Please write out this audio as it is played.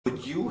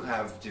Would you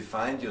have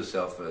defined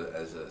yourself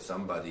as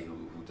somebody who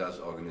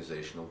does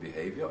organizational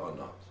behavior or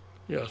not?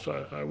 Yes,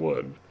 I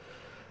would.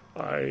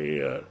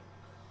 I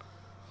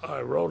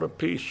wrote a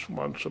piece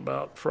once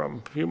about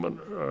from human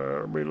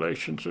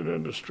relations in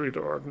industry to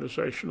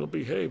organizational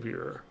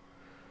behavior,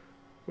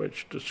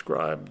 which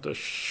described the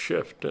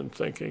shift in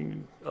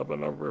thinking of a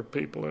number of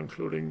people,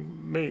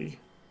 including me.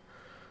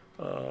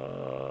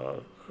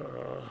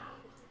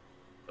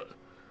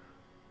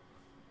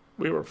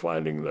 We were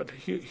finding that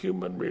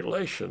human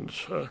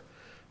relations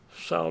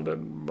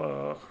sounded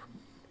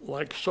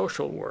like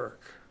social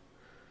work,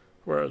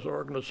 whereas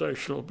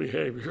organizational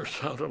behavior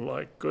sounded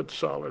like good,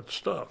 solid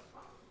stuff.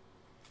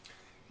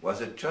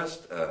 Was it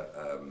just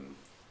a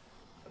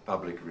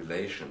public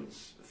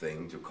relations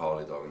thing to call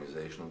it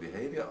organizational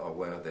behavior, or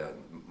were there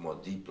more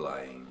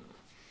deep-lying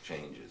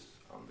changes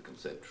on the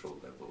conceptual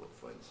level,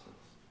 for instance?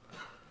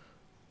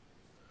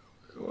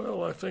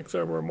 Well, I think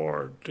there were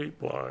more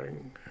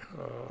deep-lying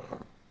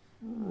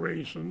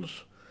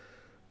reasons.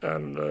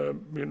 And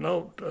you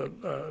note,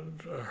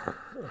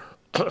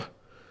 a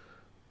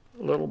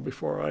little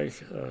before I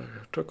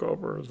took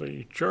over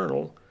the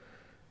journal,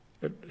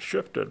 it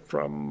shifted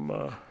from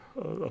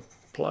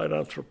applied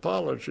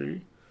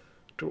anthropology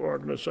to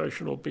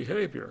organizational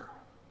behavior,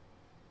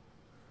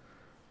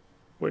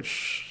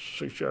 which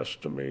suggests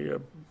to me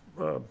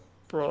a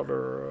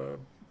broader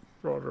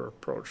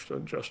approach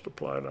than just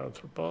applied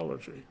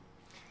anthropology.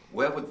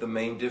 Where would the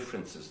main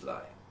differences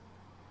lie?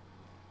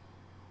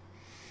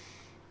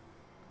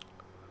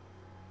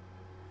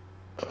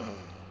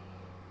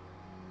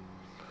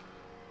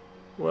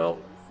 Well,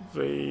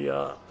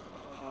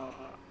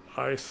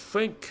 I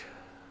think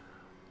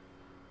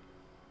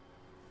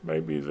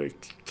maybe the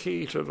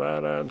key to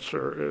that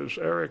answer is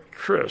Eric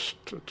Trist.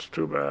 It's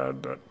too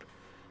bad that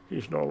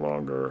he's no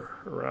longer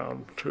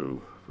around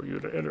for you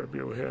to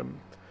interview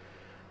him,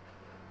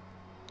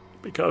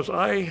 because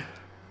I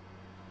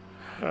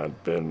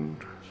had been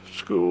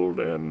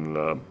schooled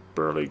in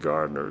Burley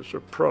Gardner's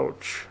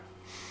approach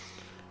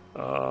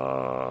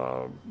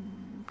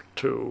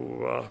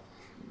to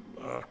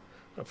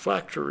a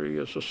factory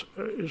is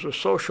a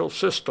social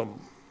system.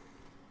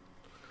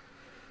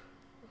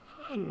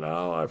 And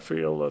now I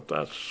feel that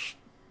that's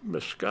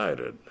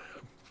misguided.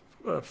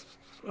 A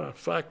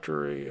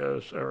factory,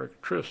 as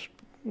Eric Trist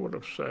would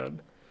have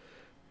said,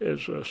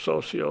 is a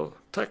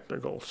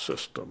socio-technical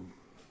system.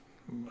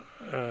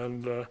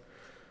 And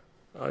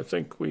I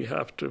think we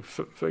have to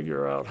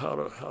figure out how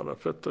to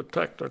fit the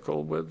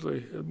technical with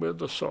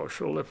the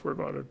social if we're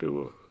going to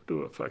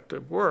do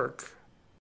effective work.